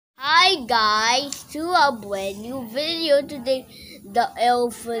Hi guys, to a brand new video today. The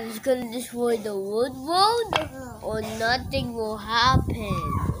elephant is gonna destroy the wood world or nothing will happen.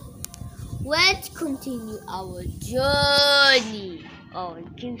 Let's continue our journey. Oh,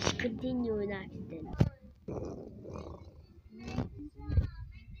 it keeps continuing accident.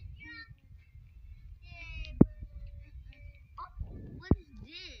 What is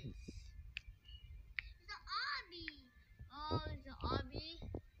this? It's an obby. Oh, it's an obby.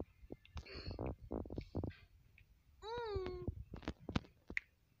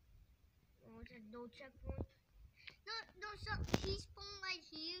 No checkpoint. No, so he spawned right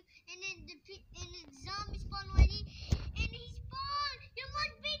here, and then the zombie spawned right here, and he spawned. You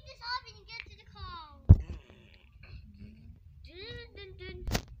must beat this up and get to the car.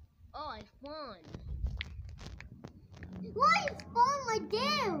 Oh, I spawned. Why you spawned right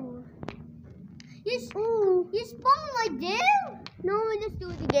there? You spawned right there? No, let's do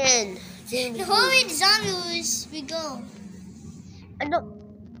it again. The whole way the zombie was we go. I don't.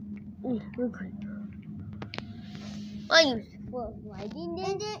 We're good. I used riding there.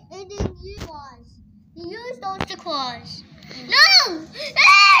 And then you used those to cross. No!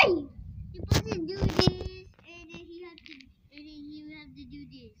 Hey! You're supposed to do this, and then he have to do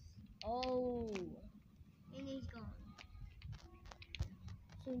this. Oh. And then he's gone.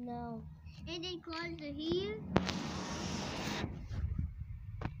 So now. And then cross the here. And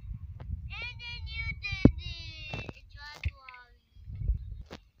then you did it. It's right.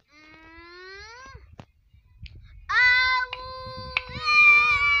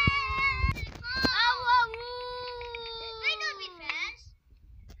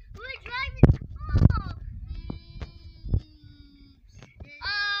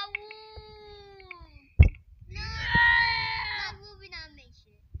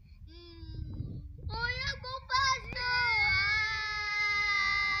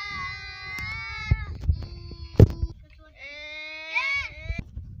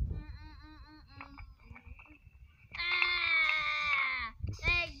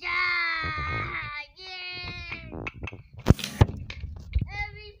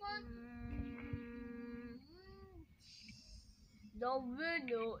 The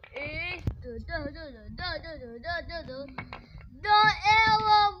winner is the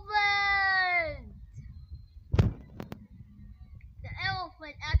elephant. The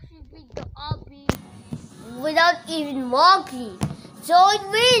elephant actually beat the obby without even walking. So it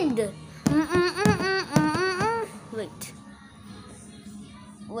wins.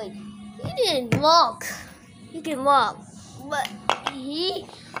 Wait. He didn't walk. He can walk, but he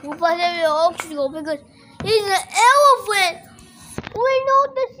will pass every obstacle because he's an elephant. We know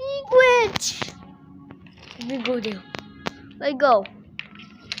the secret. Let me go there. Let go.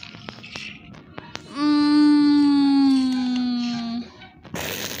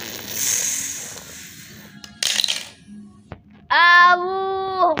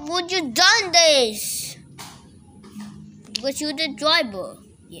 Would you done this? Because you're the driver.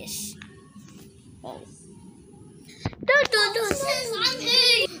 Yes. Oh.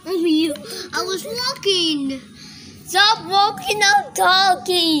 I'm here. I was walking. Stop walking, I'm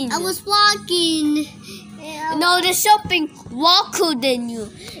talking. I was walking. No, there's something walker than you.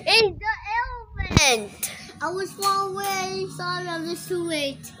 It's the elephant. I was far away. Sorry, I was too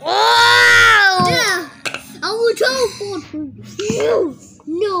late. Wow! Yeah, I will teleport you.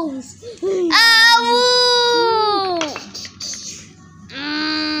 Nose. Ow!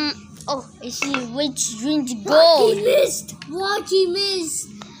 Oh, I see which drinks gold. He missed. He missed.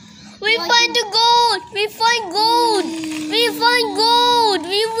 We find the gold. We find gold. We find gold.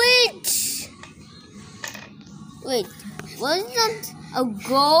 We win. Wait, wasn't that a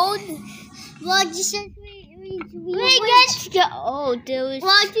gold? Rocky says we get. Oh, there was.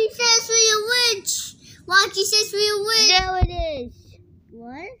 Rocky says we a witch. Rocky says we a witch. There it is.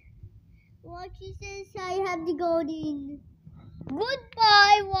 What? Rocky says I have the gold in.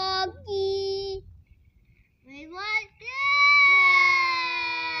 Goodbye, Rocky. Wait, what?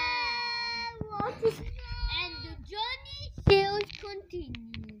 And the journey still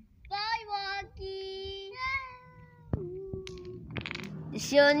continues. Bye, Rocky.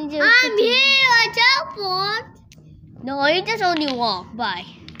 I'm here. I teleport. No, you just only walk. Bye.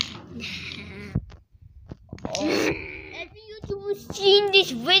 Every YouTuber seen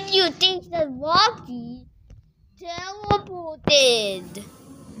this video thinks that Rocky teleported.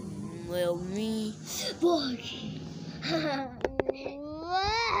 Well, me, Rocky.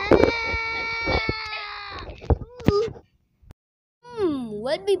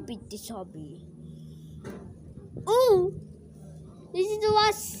 Let me beat this hobby. Ooh, this is the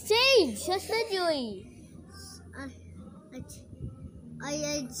last stage. Just not doing.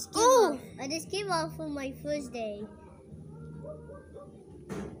 I just gave off. I just gave off on my first day.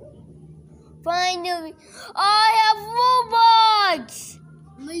 Finally, I have Robux!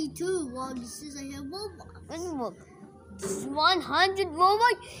 Me too. Well, it says I have Robux. 100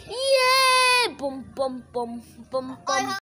 Robux? Yeah! Boom, boom, boom, boom, boom.